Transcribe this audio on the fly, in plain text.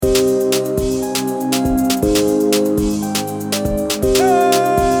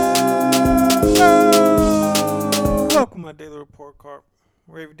scorecard,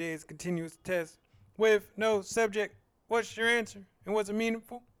 where every day is a continuous test with no subject. What's your answer? And was it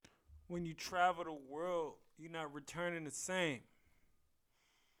meaningful? When you travel the world, you're not returning the same.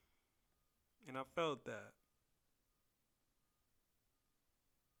 And I felt that.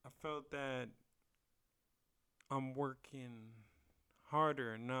 I felt that I'm working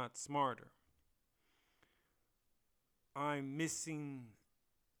harder, not smarter. I'm missing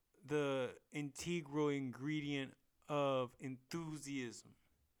the integral ingredient of enthusiasm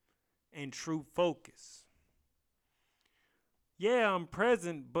and true focus. Yeah, I'm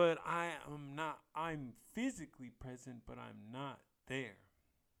present, but I am not. I'm physically present, but I'm not there.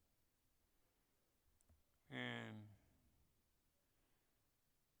 And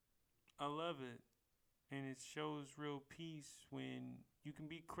I love it. And it shows real peace when you can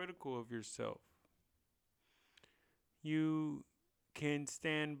be critical of yourself. You can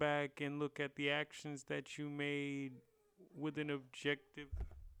stand back and look at the actions that you made with an objective.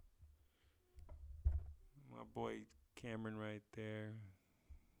 My boy Cameron right there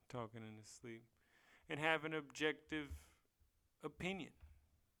talking in his sleep. And have an objective opinion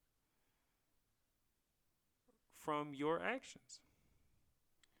from your actions.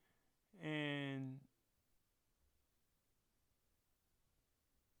 And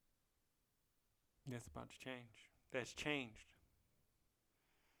that's about to change. That's changed.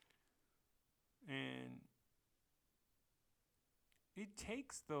 And it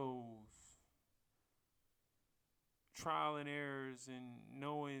takes those trial and errors and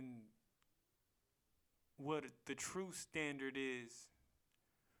knowing what the true standard is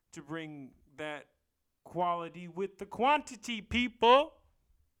to bring that quality with the quantity, people.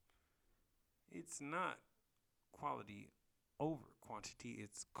 It's not quality over quantity,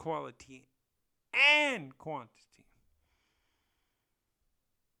 it's quality and quantity.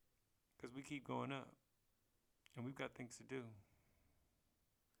 Because we keep going up and we've got things to do.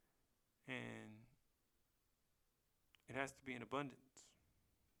 And it has to be in abundance,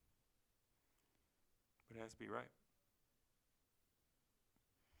 but it has to be right.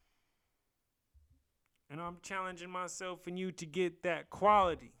 And I'm challenging myself and you to get that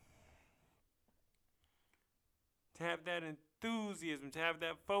quality, to have that enthusiasm, to have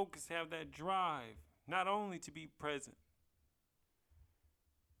that focus, to have that drive, not only to be present.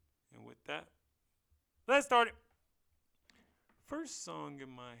 And with that, let's start it. First song in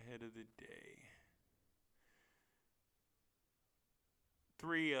my head of the day.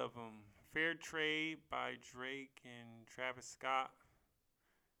 Three of them. Fair Trade by Drake and Travis Scott.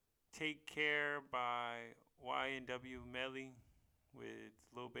 Take Care by YNW Melly with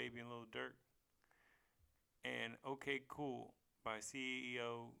Lil Baby and Lil Durk. And OK Cool by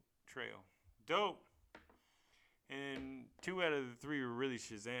CEO Trail. Dope. And 2 out of the 3 were really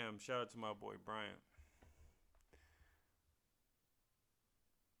Shazam. Shout out to my boy Bryant.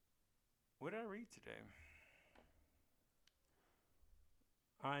 What did I read today?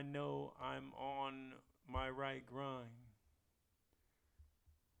 I know I'm on my right grind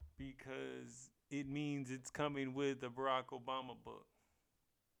because it means it's coming with a Barack Obama book.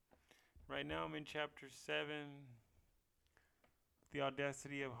 Right now I'm in chapter 7, The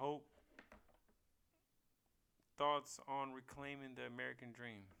Audacity of Hope. Thoughts on reclaiming the American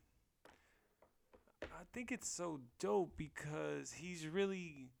dream. I think it's so dope because he's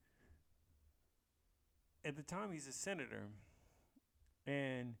really, at the time he's a senator,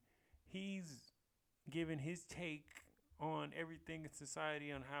 and he's given his take on everything in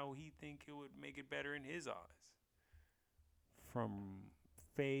society on how he think it would make it better in his eyes. From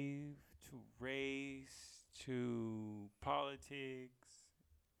faith to race to politics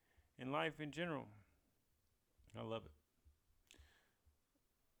and life in general. I love it.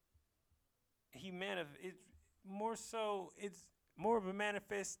 It's more so, it's more of a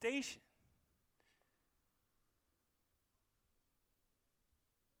manifestation.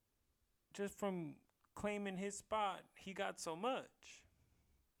 Just from claiming his spot, he got so much.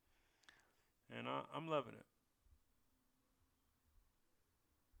 And I'm loving it.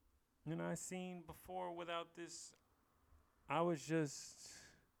 And I seen before without this, I was just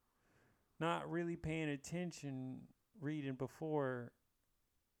not really paying attention reading before.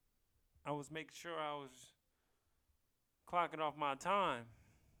 I was making sure I was clocking off my time,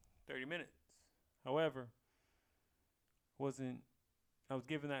 30 minutes. However, wasn't I was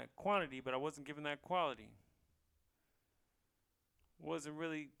given that quantity, but I wasn't given that quality. Wasn't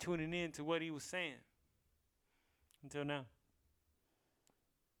really tuning in to what he was saying until now.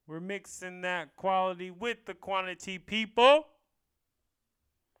 We're mixing that quality with the quantity, people.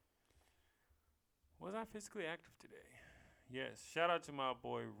 Was I physically active today? Yes. Shout out to my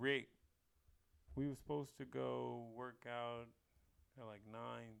boy Rick. We were supposed to go work out at like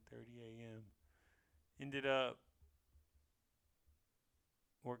 9:30 a.m. Ended up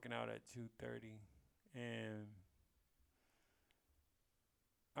working out at 2:30, and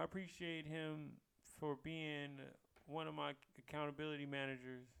I appreciate him for being one of my accountability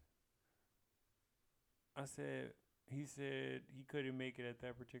managers. He said he couldn't make it at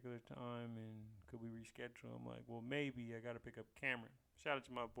that particular time, and could we reschedule? I'm like, well, maybe. I got to pick up Cameron. Shout out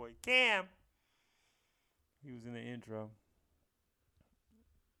to my boy Cam. He was in the intro.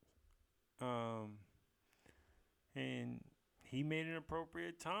 Um, and he made an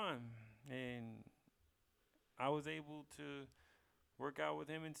appropriate time, and I was able to work out with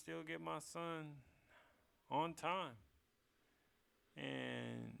him and still get my son on time.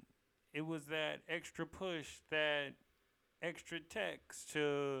 And it was that extra push, that extra text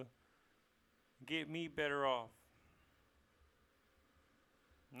to get me better off.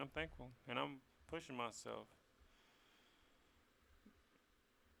 And I'm thankful, and I'm pushing myself.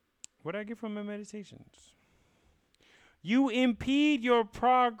 What I get from my meditations? You impede your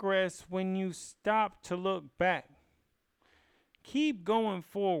progress when you stop to look back. Keep going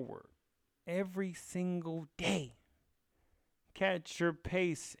forward every single day. Catch your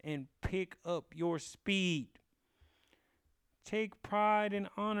pace and pick up your speed. Take pride and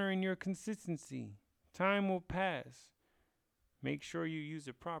honor in your consistency. Time will pass. Make sure you use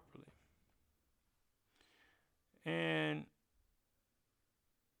it properly. And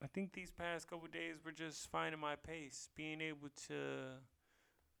I think these past couple of days were just finding my pace, being able to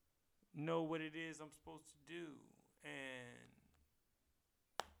know what it is I'm supposed to do, and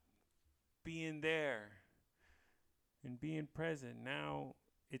being there and being present. Now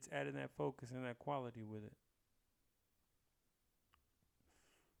it's adding that focus and that quality with it.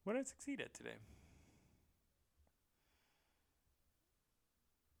 What did I succeed at today?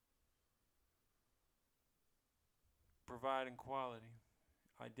 Providing quality,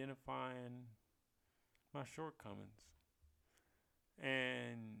 identifying my shortcomings,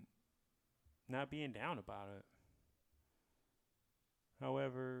 and not being down about it.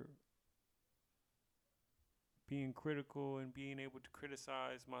 However, being critical and being able to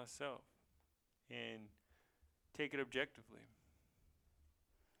criticize myself and take it objectively.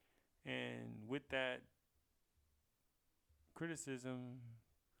 And with that criticism,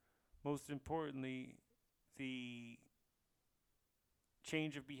 most importantly, the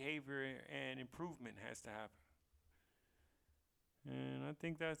change of behavior and improvement has to happen. And I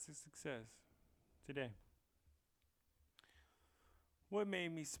think that's a success today. What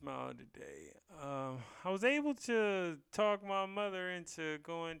made me smile today? I was able to talk my mother into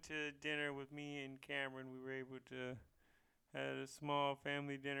going to dinner with me and Cameron. We were able to have a small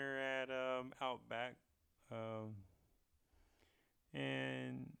family dinner at Outback. Um,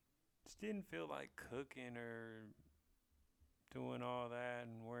 and just didn't feel like cooking or doing all that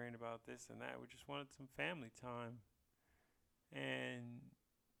and worrying about this and that. We just wanted some family time. And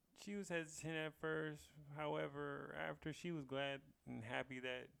she was hesitant at first. However, after, she was glad and happy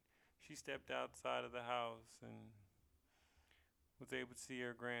that she stepped outside of the house and was able to see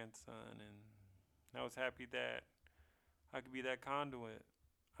her grandson. And I was happy that I could be that conduit.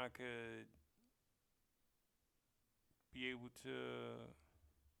 I could be able to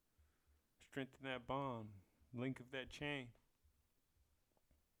strengthen that bond, link of that chain.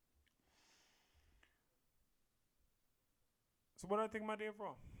 So what do I think my day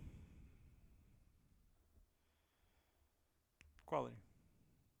overall? Quality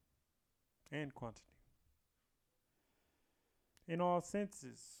and quantity. In all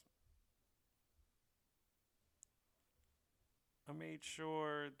senses, I made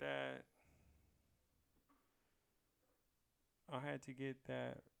sure that I had to get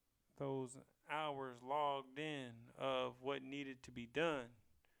those hours logged in of what needed to be done.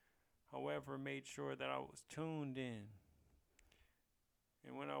 However, made sure that I was tuned in.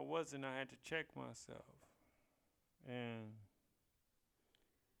 And when I wasn't, I had to check myself. And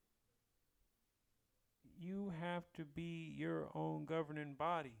you have to be your own governing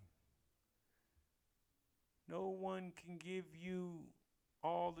body. No one can give you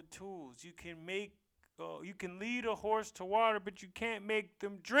all the tools. You can lead a horse to water, but you can't make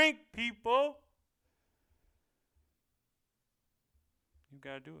them drink, people. You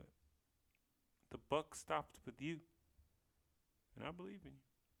got to do it. The buck stops with you. And I believe in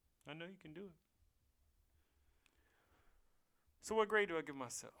you. I know you can do it. So what grade do I give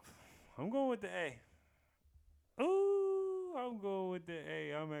myself? I'm going with the A. Ooh, I'm going with the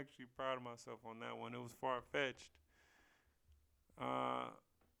A. I'm actually proud of myself on that one. It was far-fetched. I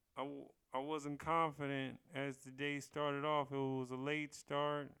wasn't confident as the day started off. It was a late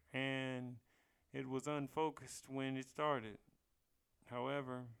start, and it was unfocused when it started.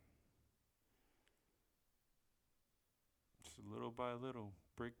 However, just little by little,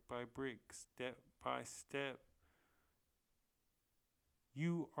 brick by brick, step by step,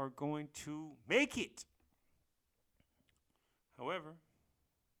 you are going to make it. However,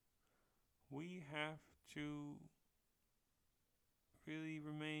 we have to really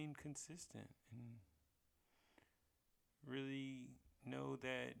remain consistent and really know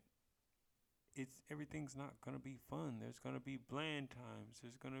that everything's not going to be fun. There's going to be bland times.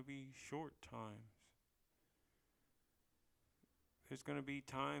 There's going to be short times. There's going to be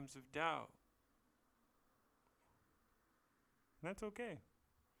times of doubt. And that's okay.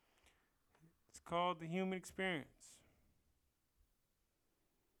 It's called the human experience.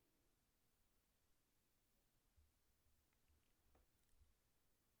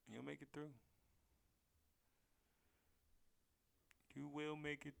 You'll make it through. You will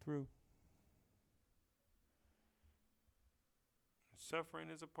make it through. Suffering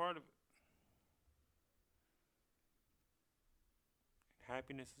is a part of it.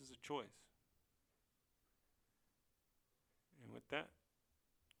 Happiness is a choice. And with that,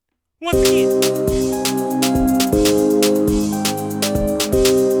 once again,